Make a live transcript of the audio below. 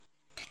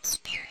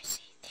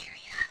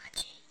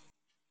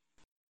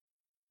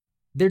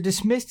They're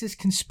dismissed as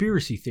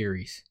conspiracy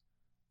theories,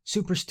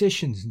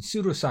 superstitions, and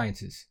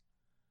pseudosciences.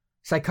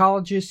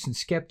 Psychologists and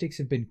skeptics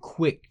have been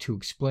quick to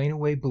explain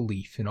away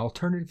belief in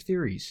alternative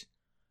theories.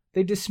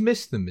 They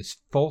dismiss them as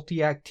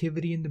faulty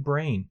activity in the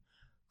brain,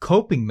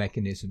 coping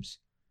mechanisms,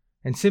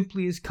 and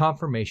simply as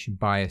confirmation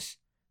bias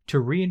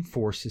to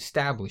reinforce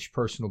established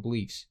personal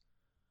beliefs.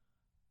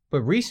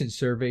 But recent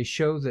surveys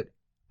show that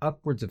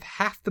upwards of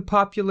half the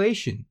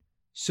population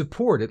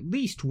support at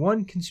least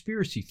one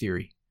conspiracy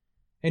theory,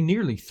 and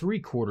nearly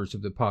 3/4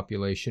 of the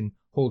population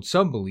hold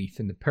some belief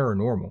in the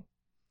paranormal.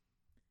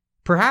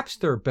 Perhaps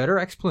there are better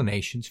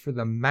explanations for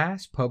the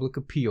mass public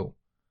appeal.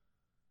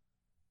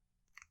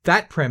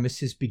 That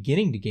premise is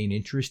beginning to gain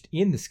interest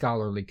in the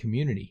scholarly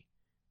community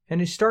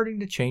and is starting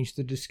to change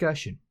the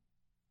discussion.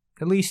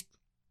 At least,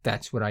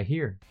 that's what I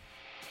hear.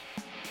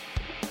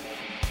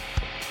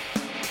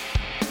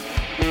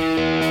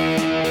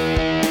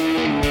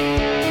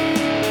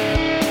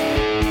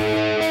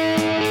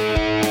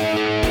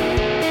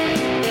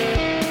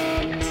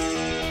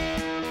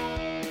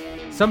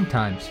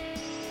 Sometimes,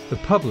 the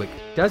public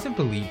doesn't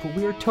believe what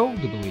we are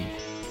told to believe,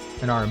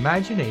 and our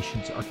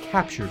imaginations are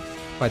captured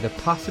by the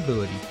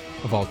possibility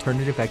of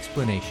alternative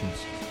explanations.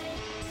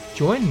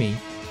 Join me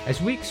as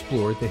we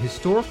explore the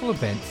historical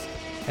events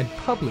and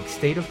public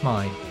state of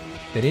mind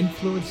that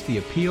influence the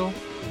appeal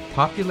and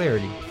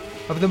popularity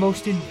of the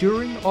most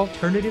enduring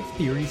alternative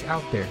theories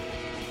out there.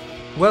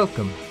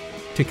 Welcome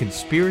to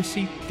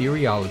Conspiracy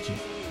Theoryology.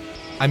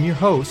 I'm your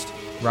host,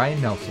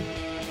 Ryan Nelson.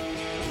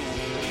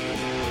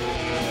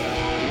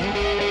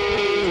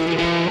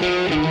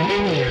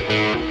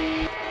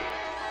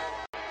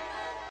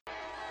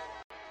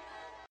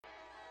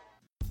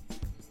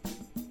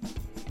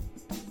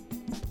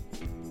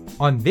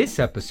 On this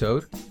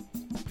episode,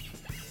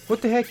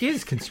 what the heck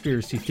is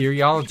conspiracy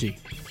theoryology?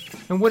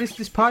 And what is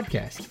this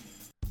podcast?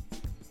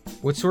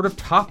 What sort of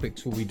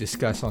topics will we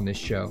discuss on this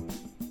show?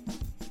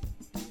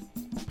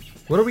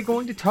 What are we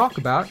going to talk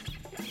about?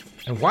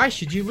 And why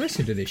should you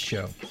listen to this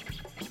show?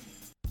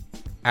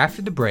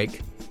 After the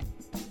break,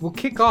 we'll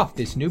kick off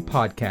this new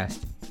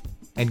podcast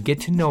and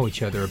get to know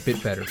each other a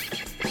bit better.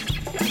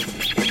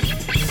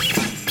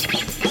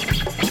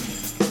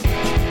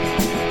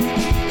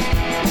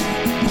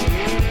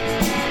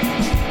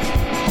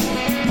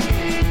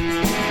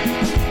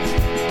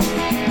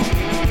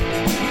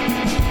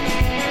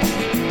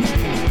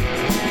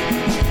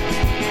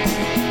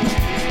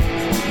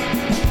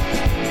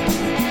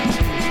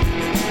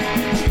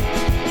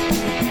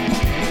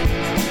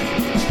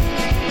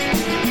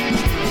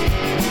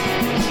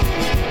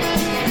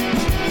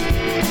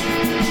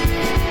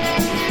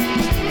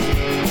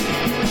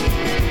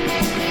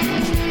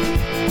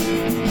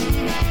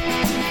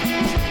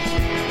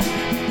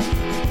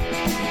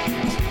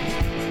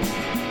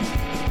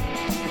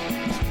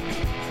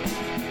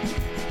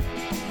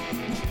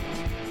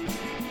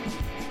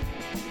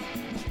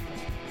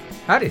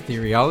 Howdy,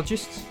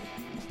 theoryologists.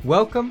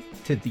 Welcome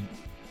to the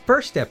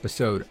first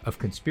episode of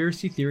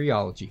Conspiracy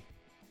Theoryology.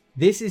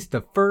 This is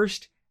the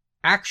first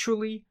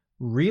actually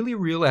really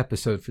real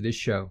episode for this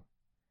show.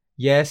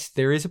 Yes,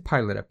 there is a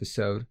pilot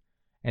episode,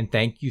 and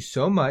thank you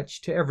so much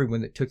to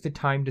everyone that took the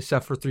time to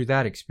suffer through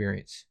that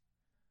experience.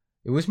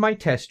 It was my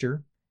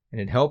tester,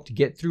 and it helped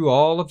get through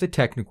all of the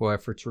technical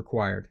efforts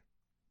required.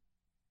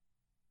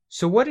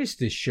 So what is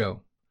this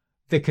show?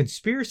 The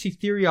Conspiracy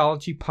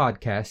Theoryology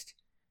podcast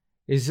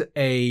is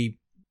a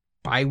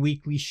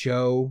bi-weekly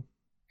show,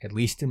 at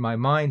least in my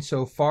mind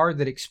so far,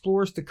 that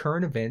explores the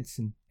current events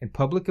and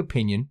public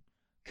opinion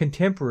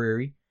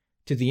contemporary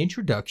to the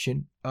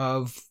introduction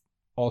of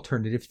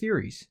alternative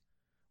theories,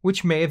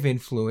 which may have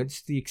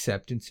influenced the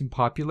acceptance and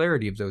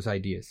popularity of those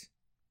ideas.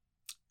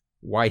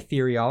 Why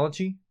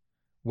theoryology?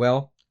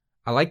 Well,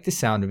 I like the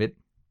sound of it,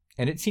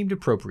 and it seemed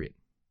appropriate.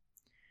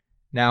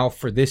 Now,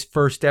 for this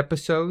first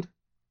episode,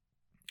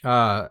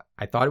 I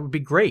thought it would be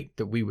great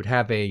that we would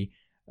have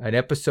an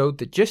episode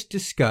that just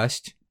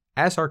discussed,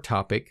 as our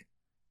topic,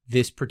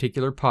 this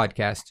particular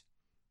podcast.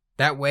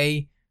 That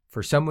way,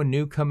 for someone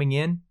new coming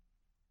in,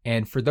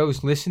 and for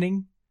those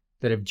listening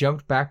that have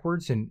jumped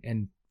backwards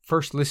and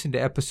first listened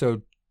to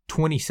episode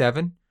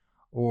 27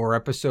 or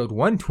episode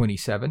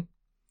 127,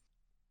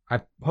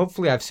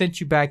 hopefully I've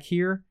sent you back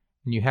here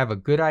and you have a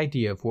good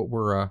idea of what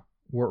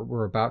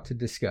we're about to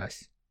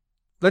discuss.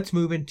 Let's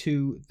move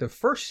into the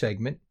first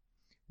segment,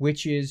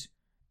 which is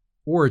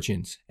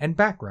origins and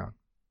background.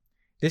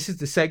 This is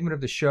the segment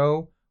of the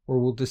show where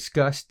we'll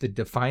discuss the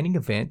defining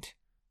event,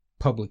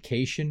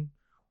 publication,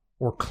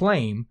 or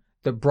claim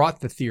that brought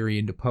the theory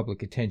into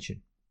public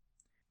attention.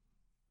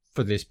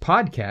 For this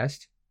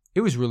podcast,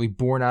 it was really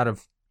born out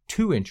of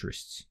two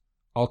interests: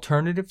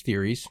 alternative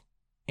theories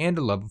and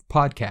a love of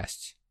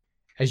podcasts.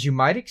 As you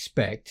might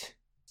expect,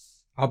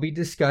 I'll be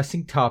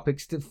discussing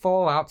topics that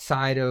fall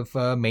outside of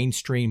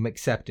mainstream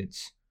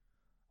acceptance,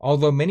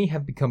 although many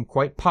have become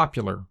quite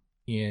popular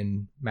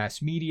in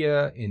mass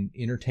media and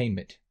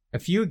entertainment. A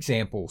few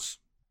examples.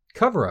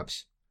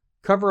 Cover-ups.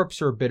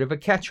 Cover-ups are a bit of a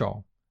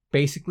catch-all.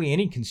 Basically,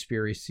 any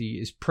conspiracy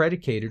is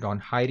predicated on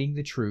hiding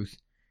the truth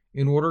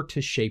in order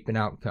to shape an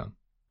outcome.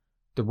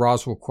 The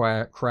Roswell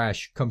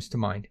crash comes to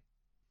mind.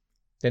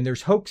 Then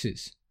there's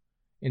hoaxes.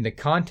 In the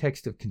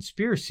context of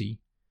conspiracy,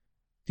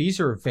 these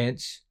are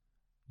events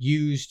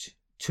used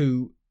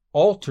to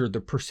alter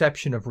the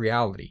perception of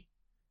reality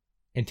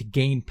and to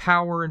gain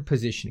power and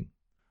positioning,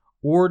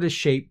 or to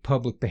shape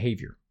public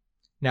behavior.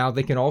 Now,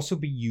 they can also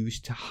be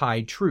used to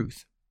hide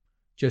truth,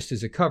 just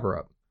as a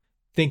cover-up.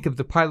 Think of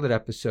the pilot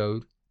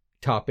episode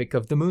topic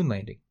of the moon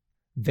landing.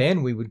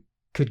 Then we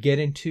could get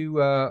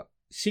into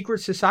secret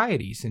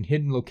societies and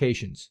hidden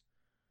locations.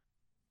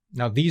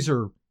 Now, these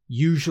are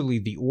usually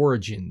the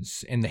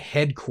origins and the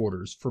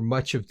headquarters for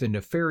much of the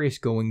nefarious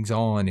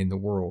goings-on in the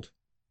world.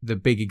 The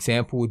big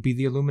example would be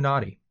the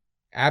Illuminati.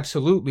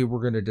 Absolutely,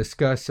 we're going to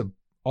discuss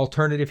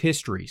alternative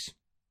histories.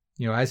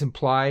 As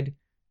implied,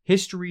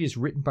 history is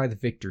written by the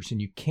victors,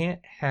 and you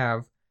can't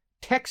have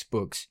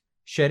textbooks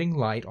shedding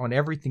light on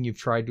everything you've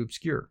tried to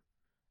obscure.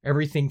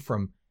 Everything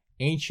from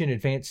ancient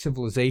advanced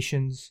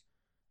civilizations,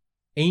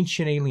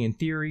 ancient alien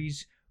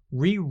theories,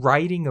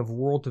 rewriting of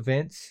world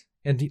events,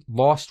 and the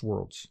lost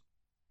worlds.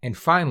 And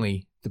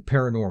finally, the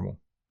paranormal.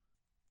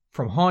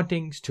 From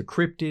hauntings to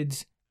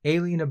cryptids,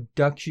 alien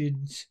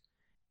abductions,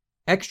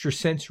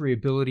 extrasensory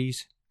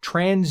abilities,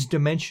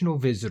 trans-dimensional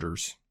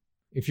visitors.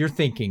 If you're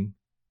thinking,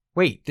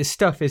 wait, this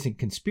stuff isn't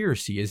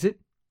conspiracy, is it?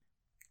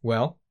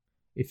 Well,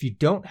 if you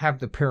don't have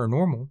the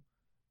paranormal,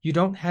 you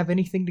don't have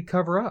anything to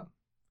cover up.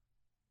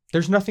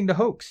 There's nothing to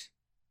hoax.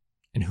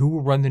 And who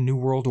will run the New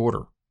World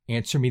Order?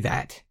 Answer me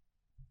that.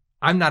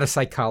 I'm not a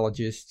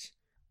psychologist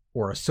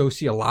or a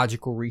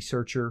sociological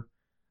researcher,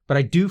 but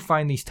I do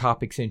find these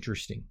topics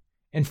interesting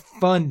and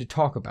fun to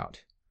talk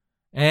about.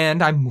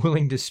 And I'm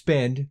willing to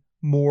spend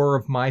more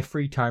of my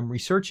free time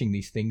researching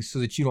these things so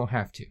that you don't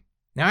have to.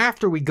 Now,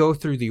 after we go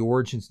through the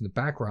origins and the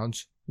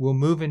backgrounds, we'll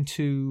move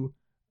into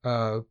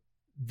the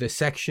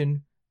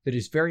section that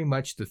is very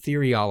much the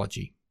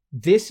theoryology.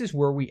 This is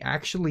where we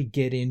actually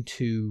get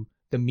into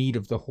the meat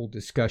of the whole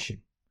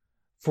discussion.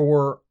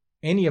 For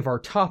any of our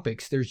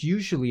topics, there's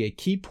usually a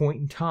key point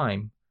in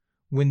time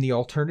when the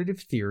alternative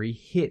theory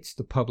hits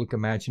the public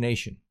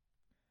imagination.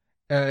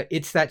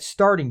 It's that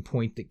starting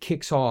point that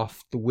kicks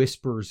off the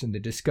whispers and the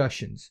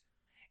discussions,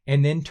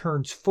 and then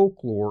turns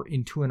folklore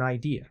into an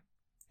idea,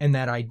 and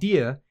that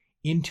idea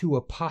into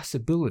a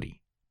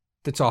possibility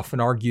that's often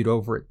argued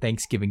over at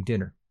Thanksgiving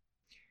dinner.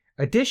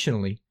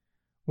 Additionally,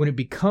 when it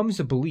becomes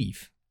a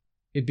belief,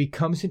 it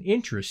becomes an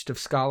interest of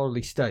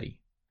scholarly study.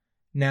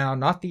 Now,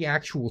 not the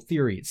actual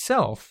theory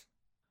itself,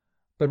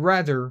 but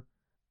rather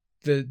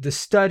the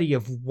study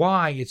of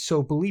why it's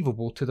so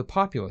believable to the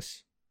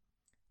populace.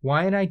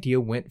 Why an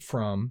idea went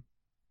from,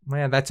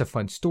 well, that's a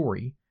fun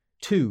story,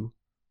 to,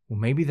 well,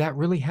 maybe that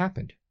really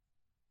happened.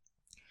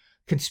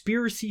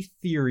 Conspiracy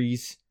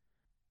theories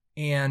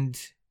and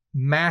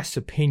mass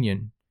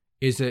opinion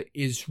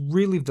is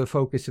really the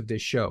focus of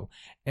this show.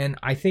 And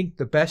I think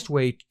the best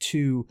way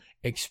to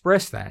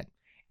express that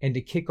and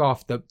to kick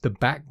off the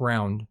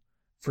background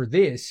for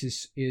this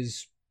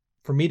is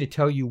for me to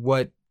tell you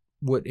what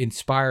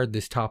inspired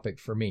this topic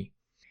for me.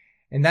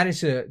 And that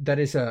is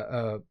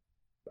a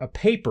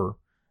paper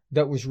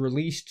that was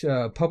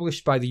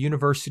published by the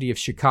University of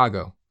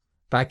Chicago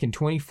back in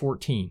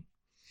 2014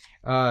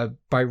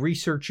 by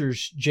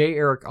researchers J.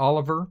 Eric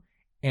Oliver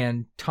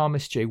and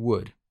Thomas J.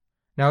 Wood.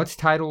 Now it's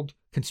titled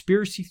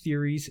Conspiracy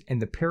Theories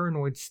and the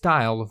Paranoid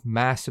Style of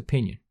Mass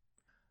Opinion.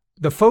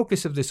 The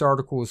focus of this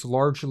article is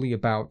largely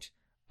about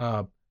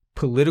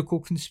political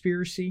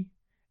conspiracy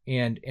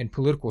and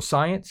political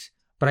science,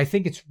 but I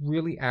think it's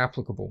really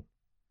applicable.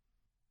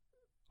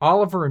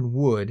 Oliver and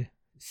Wood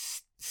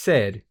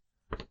said,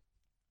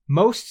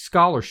 most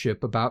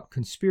scholarship about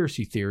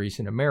conspiracy theories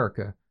in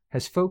America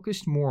has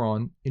focused more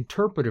on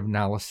interpretive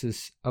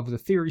analysis of the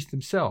theories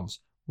themselves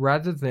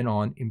rather than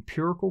on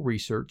empirical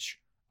research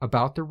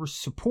about their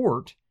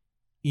support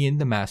in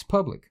the mass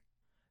public.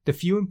 The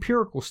few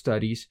empirical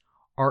studies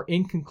are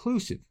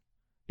inconclusive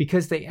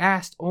because they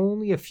asked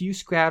only a few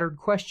scattered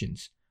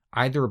questions,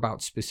 either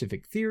about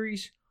specific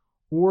theories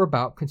or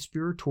about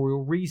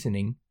conspiratorial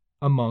reasoning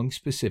among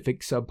specific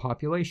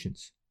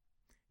subpopulations.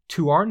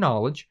 To our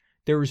knowledge,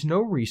 there is no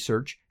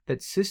research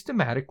that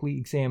systematically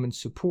examines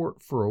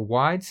support for a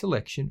wide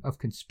selection of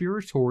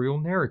conspiratorial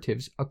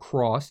narratives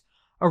across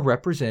a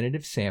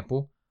representative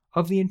sample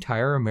of the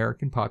entire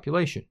American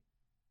population.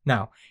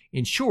 Now,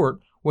 in short,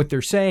 what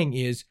they're saying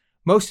is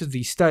most of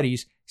these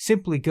studies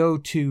simply go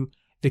to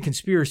the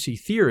conspiracy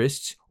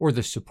theorists or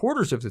the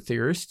supporters of the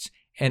theorists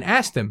and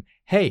ask them,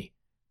 hey,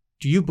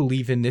 do you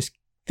believe in this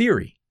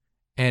theory?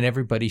 And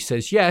everybody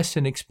says yes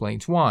and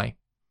explains why.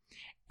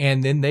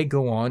 And then they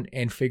go on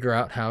and figure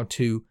out how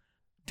to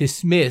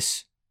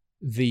dismiss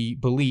the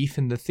belief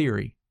in the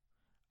theory.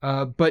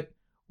 But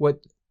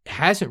what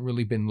hasn't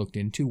really been looked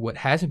into, what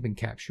hasn't been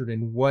captured,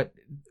 and what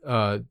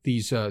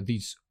these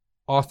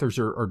authors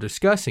are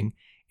discussing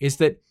is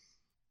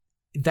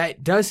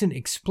that doesn't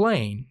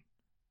explain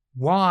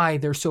why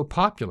they're so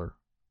popular,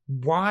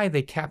 why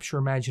they capture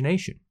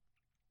imagination.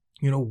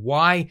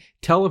 Why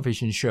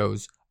television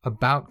shows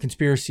about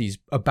conspiracies,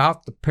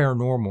 about the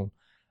paranormal,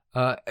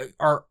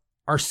 are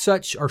are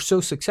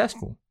so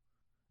successful.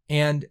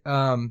 And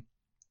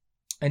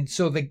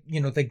so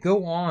they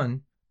go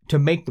on to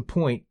make the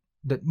point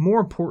that, more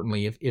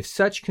importantly, if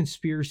such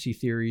conspiracy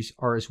theories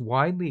are as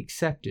widely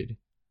accepted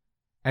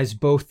as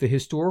both the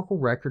historical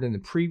record and the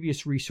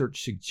previous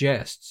research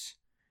suggests,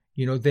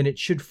 then it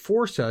should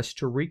force us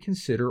to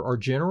reconsider our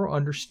general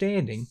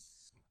understanding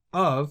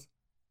of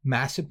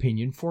mass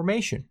opinion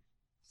formation.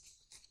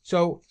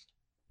 So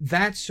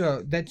that's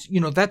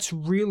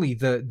really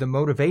the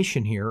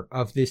motivation here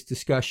of this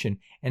discussion,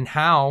 and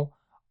how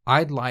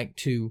I'd like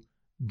to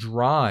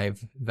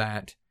drive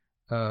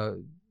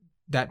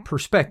that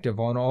perspective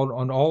on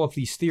all of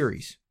these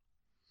theories.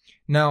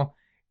 Now,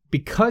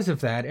 because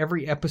of that,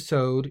 every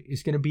episode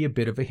is going to be a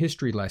bit of a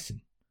history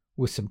lesson,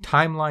 with some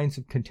timelines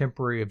of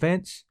contemporary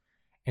events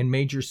and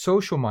major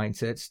social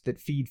mindsets that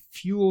feed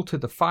fuel to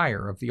the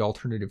fire of the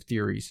alternative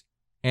theories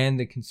and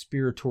the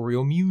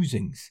conspiratorial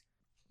musings.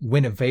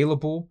 When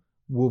available,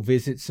 we'll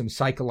visit some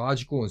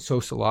psychological and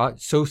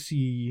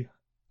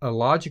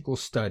sociological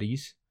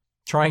studies,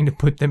 trying to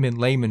put them in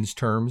layman's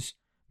terms,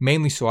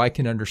 mainly so I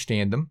can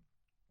understand them,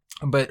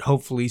 but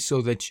hopefully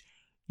so that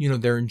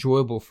they're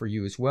enjoyable for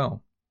you as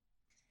well.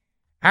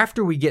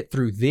 After we get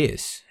through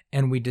this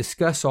and we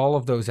discuss all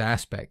of those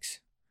aspects,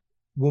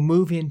 we'll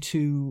move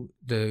into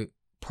the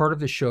part of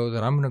the show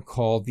that I'm going to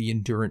call the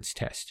endurance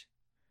test.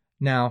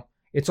 Now,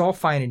 it's all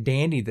fine and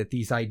dandy that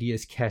these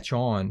ideas catch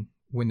on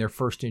when they're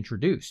first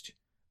introduced,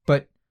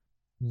 but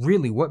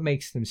really, what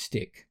makes them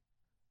stick?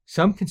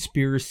 Some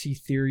conspiracy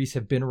theories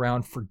have been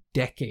around for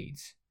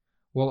decades,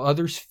 while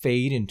others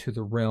fade into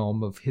the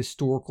realm of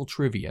historical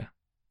trivia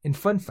and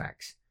fun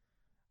facts.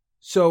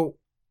 So,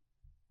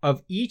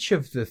 of each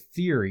of the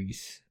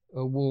theories,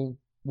 we'll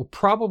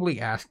probably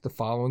ask the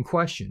following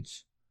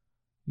questions.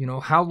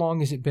 How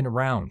long has it been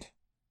around?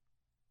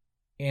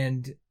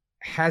 And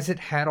has it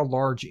had a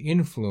large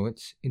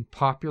influence in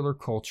popular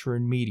culture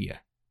and media?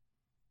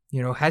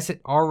 Has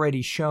it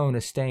already shown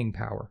a staying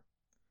power?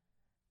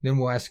 Then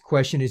we'll ask the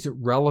question, is it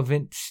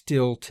relevant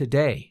still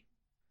today?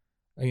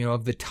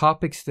 Of the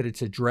topics that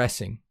it's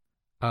addressing,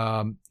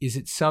 is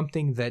it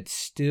something that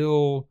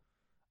still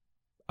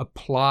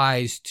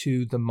applies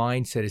to the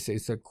mindset?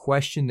 It's a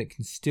question that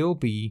can still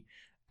be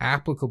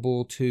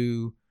applicable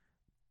to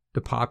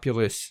the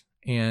populace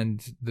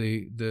and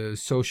the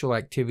social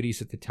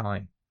activities at the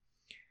time.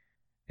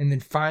 And then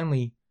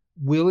finally,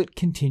 will it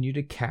continue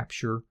to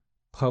capture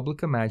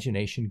public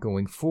imagination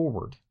going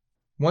forward?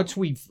 Once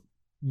we've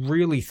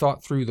really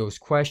thought through those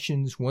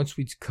questions, once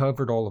we've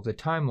covered all of the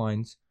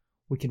timelines,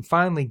 we can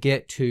finally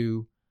get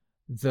to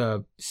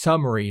the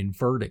summary and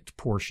verdict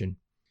portion.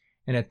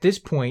 And at this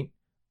point,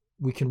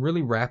 we can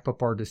really wrap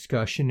up our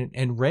discussion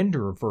and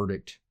render a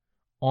verdict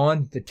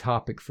on the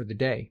topic for the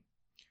day.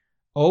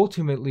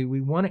 Ultimately,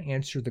 we want to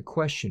answer the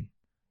question,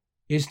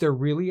 is there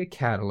really a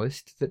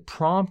catalyst that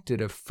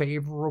prompted a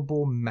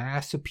favorable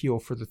mass appeal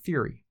for the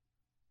theory?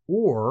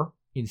 Or,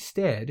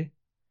 instead,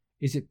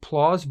 is it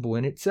plausible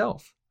in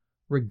itself,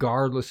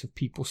 regardless of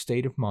people's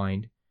state of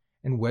mind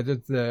and whether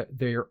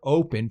they're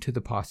open to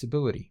the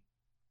possibility?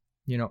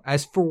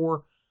 As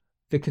for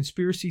the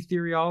Conspiracy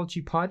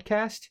Theoryology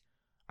podcast,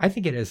 I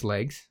think it has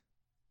legs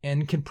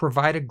and can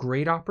provide a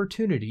great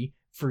opportunity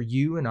for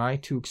you and I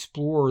to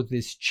explore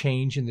this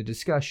change in the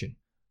discussion.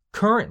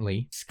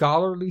 Currently,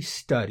 scholarly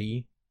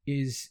study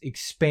is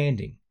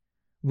expanding,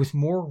 with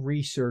more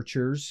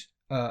researchers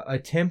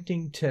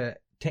attempting to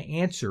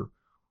answer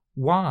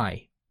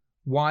why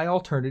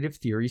alternative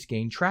theories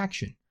gain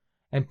traction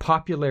and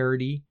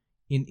popularity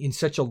in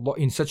such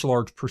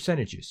large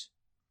percentages.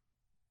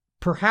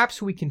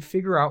 Perhaps we can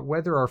figure out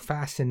whether our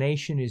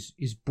fascination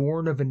is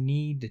born of a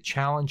need to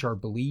challenge our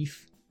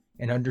belief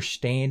and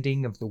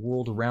understanding of the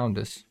world around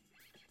us,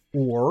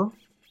 or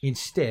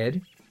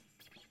instead,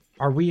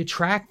 are we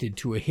attracted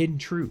to a hidden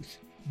truth,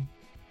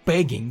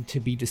 begging to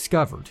be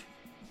discovered?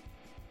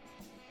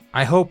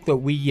 I hope that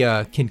we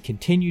can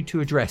continue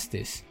to address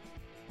this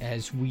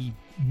as we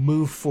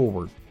move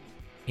forward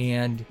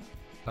and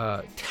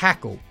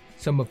tackle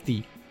some of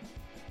the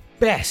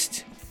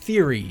best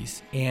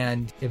theories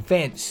and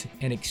events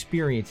and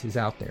experiences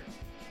out there.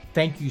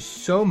 Thank you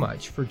so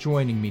much for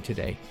joining me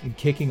today in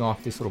kicking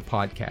off this little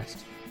podcast.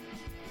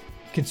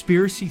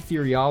 Conspiracy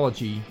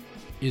Theoryology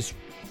is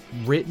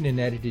written and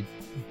edited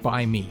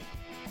by me.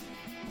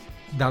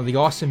 Now, the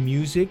awesome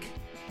music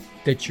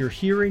that you're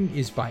hearing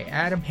is by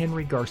Adam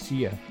Henry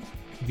Garcia.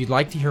 If you'd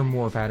like to hear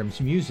more of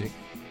Adam's music,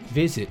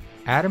 visit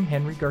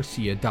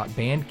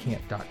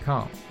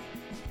adamhenrygarcia.bandcamp.com.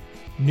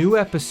 New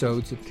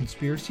episodes of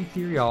Conspiracy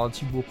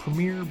Theoryology will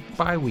premiere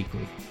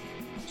bi-weekly.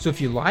 So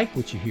if you like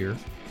what you hear,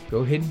 go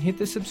ahead and hit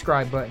the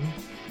subscribe button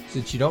so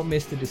that you don't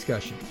miss the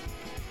discussion.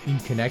 You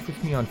can connect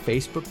with me on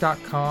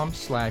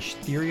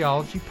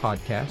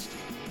facebook.com/theoryologypodcast.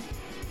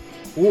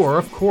 Or,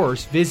 of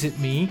course, visit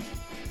me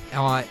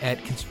at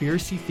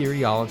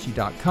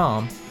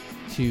conspiracytheoryology.com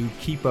to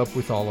keep up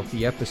with all of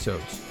the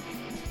episodes.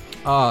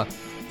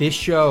 This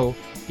show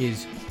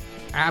is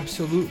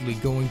absolutely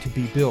going to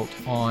be built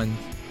on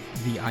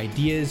the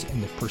ideas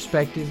and the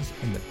perspectives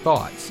and the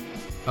thoughts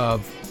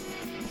of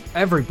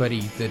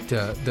everybody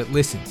that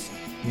listens.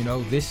 You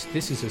know, this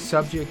is a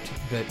subject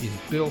that is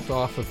built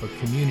off of a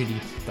community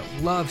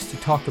that loves to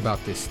talk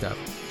about this stuff.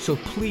 So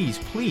please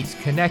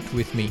connect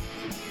with me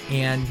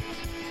and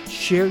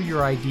share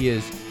your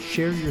ideas,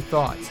 share your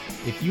thoughts.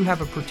 If you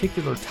have a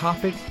particular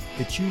topic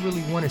that you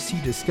really want to see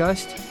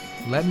discussed,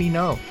 let me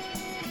know,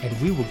 and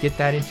we will get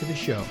that into the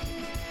show.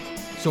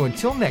 So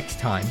until next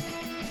time,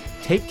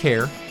 take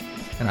care,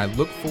 and I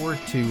look forward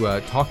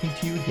to talking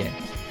to you again.